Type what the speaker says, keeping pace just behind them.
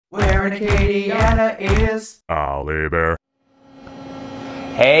in Acadiana is Ollie Bear.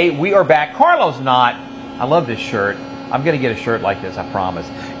 Hey, we are back. Karlos Knott. I love this shirt. I'm going to get a shirt like this, I promise.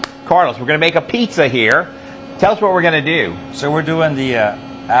 Karlos, we're going to make a pizza here. Tell us what we're going to do. So we're doing the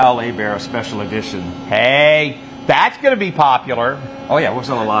Ollie Bear special edition. Hey, that's going to be popular. Oh yeah, we'll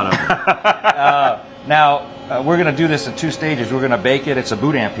sell a lot of them. Now, we're going to do this in 2 stages. We're going to bake it. It's a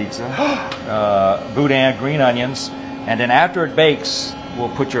boudin pizza. Boudin, green onions. And then after it bakes, we'll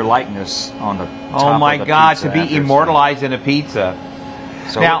put your likeness on the top Oh my of the God, pizza to be immortalized in a pizza.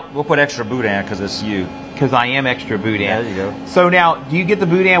 So now, we'll put extra boudin because it's you. Because I am extra boudin. There you go. So now, do you get the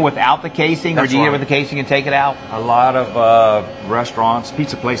boudin without the casing, or do you get it with the casing and take it out? A lot of restaurants,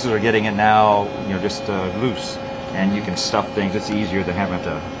 pizza places are getting it now, just loose. And you can stuff things. It's easier than having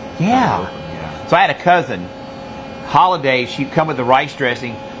to Yeah. cut it open. Yeah. So I had a cousin, Holiday, she'd come with the rice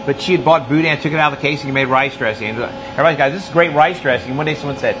dressing, but she had bought boudin, took it out of the casing and made rice dressing. And everybody's like, this is great rice dressing. And one day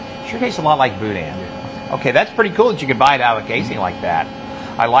someone said, sure tastes a lot like boudin. Yeah. Okay, that's pretty cool that you could buy it out of the casing like that.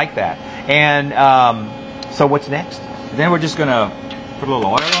 I like that. And so what's next? Then we're just going to put a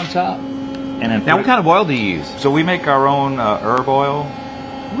little oil on top. And then now, what kind of oil do you use? So we make our own herb oil.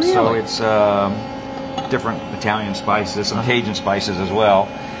 Really? So it's different Italian spices, some Cajun spices as well.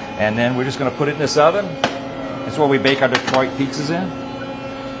 And then we're just going to put it in this oven. That's where we bake our Detroit pizzas in.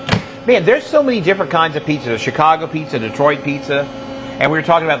 Man, there's so many different kinds of pizza. Chicago pizza, Detroit pizza. And we were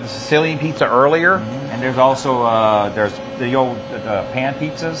talking about the Sicilian pizza earlier. And there's also there's the old pan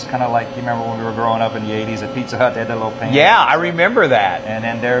pizzas, kind of like, you remember when we were growing up in the 80s at Pizza Hut, they had that little pan. Yeah, pizza. I remember that. And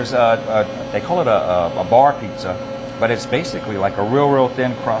then there's, they call it a bar pizza, but it's basically like a real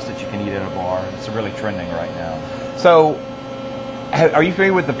thin crust that you can eat at a bar. It's really trending right now. So, are you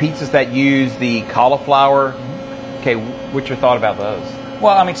familiar with the pizzas that use the cauliflower? Okay, what's your thought about those?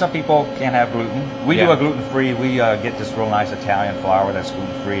 Well, I mean, some people can't have gluten. We Yeah. do a gluten-free. We get this real nice Italian flour that's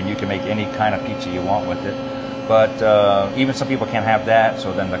gluten-free, and you can make any kind of pizza you want with it. But even some people can't have that,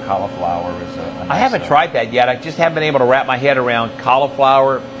 so then the cauliflower is a nice, I haven't tried that yet. I just haven't been able to wrap my head around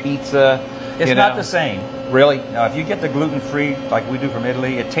cauliflower pizza. It's not the same. Really? Now, if you get the gluten-free like we do from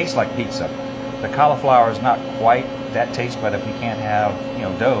Italy, it tastes like pizza. The cauliflower is not quite that taste, but if you can't have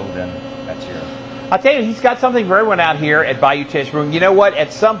dough, then that's your... I'll tell you, he's got something for everyone out here at Bayou Teche Brewing. You know what?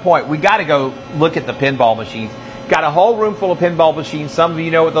 At some point, we got to go look at the pinball machines. Got a whole room full of pinball machines. Some of you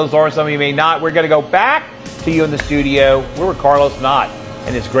know what those are, some of you may not. We're going to go back to you in the studio. We're with Karlos Knott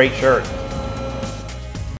and his great shirt.